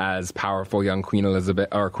Blunt as powerful young Queen Elizabeth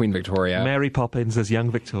or Queen Victoria. Mary Poppins as young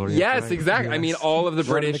Victoria. Yes, right? exactly. Yes. I mean, all of the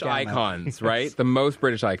British the gamut. icons, right? The most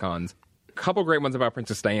British icons. Couple great ones about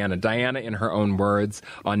Princess Diana. Diana in Her Own Words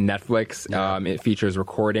on Netflix. It features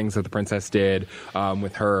recordings that the princess did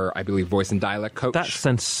with her, I believe, voice and dialect coach. That's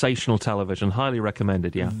sensational television. Highly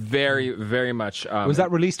recommended, yeah. Very, very much. Was that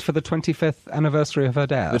released for the 25th anniversary of her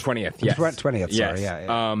death? The 20th, yes. 20th, sorry, yes.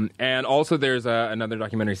 yeah. And also there's another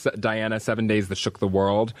documentary, Diana, 7 Days That Shook the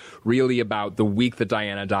World, really about the week that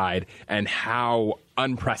Diana died and how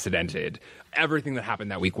unprecedented everything that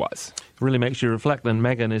happened that week was. It really makes you reflect that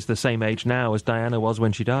Meghan is the same age now as Diana was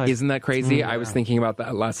when she died. Isn't that crazy? I was thinking about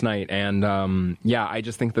that last night, and I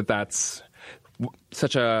just think that that's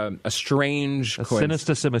such a strange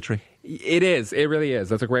sinister symmetry. It is. It really is.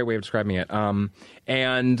 That's a great way of describing it.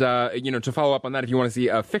 To follow up on that, if you want to see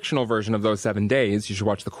a fictional version of those 7 days, you should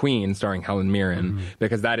watch The Queen, starring Helen Mirren,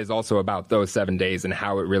 because that is also about those 7 days and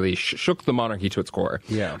how it really shook the monarchy to its core.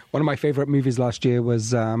 Yeah. One of my favorite movies last year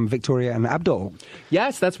was Victoria and Abdul.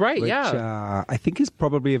 Yes, that's right. Which, I think is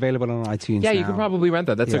probably available on iTunes. Yeah, now. you can probably rent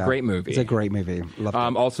that. That's a great movie. It's a great movie. Love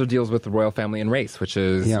it. Also deals with the royal family and race, which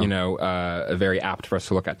is very apt for us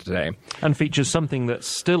to look at today. And features something that's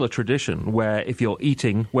still a tradition, where if you're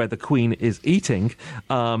eating where the Queen is eating,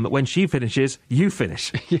 when she finishes, you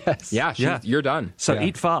finish. Yes. Yeah, you're done. So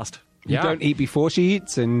eat fast. You don't eat before she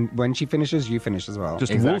eats, and when she finishes, you finish as well.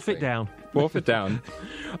 Just wolf it down. Wolf it down.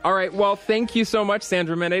 All right. Well, thank you so much,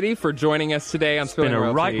 Sandra Menedy, for joining us today on Spilling Royal Tea. It's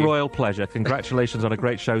been a right royal pleasure. Congratulations on a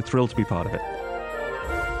great show. Thrilled to be part of it.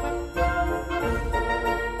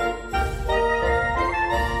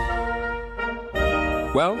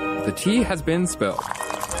 Well, the tea has been spilled,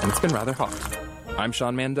 and it's been rather hot. I'm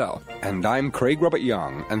Sean Mandel. And I'm Craig Robert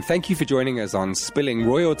Young, and thank you for joining us on Spilling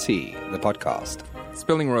Royal Tea, the podcast.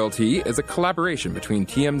 Spilling Royal Tea is a collaboration between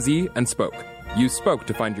TMZ and Spoke. Use Spoke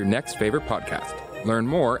to find your next favorite podcast. Learn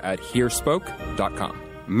more at hearspoke.com.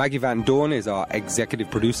 Maggie Van Dorn is our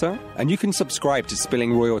executive producer, and you can subscribe to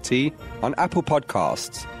Spilling Royal Tea on Apple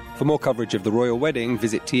Podcasts. For more coverage of the royal wedding,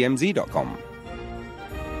 visit tmz.com.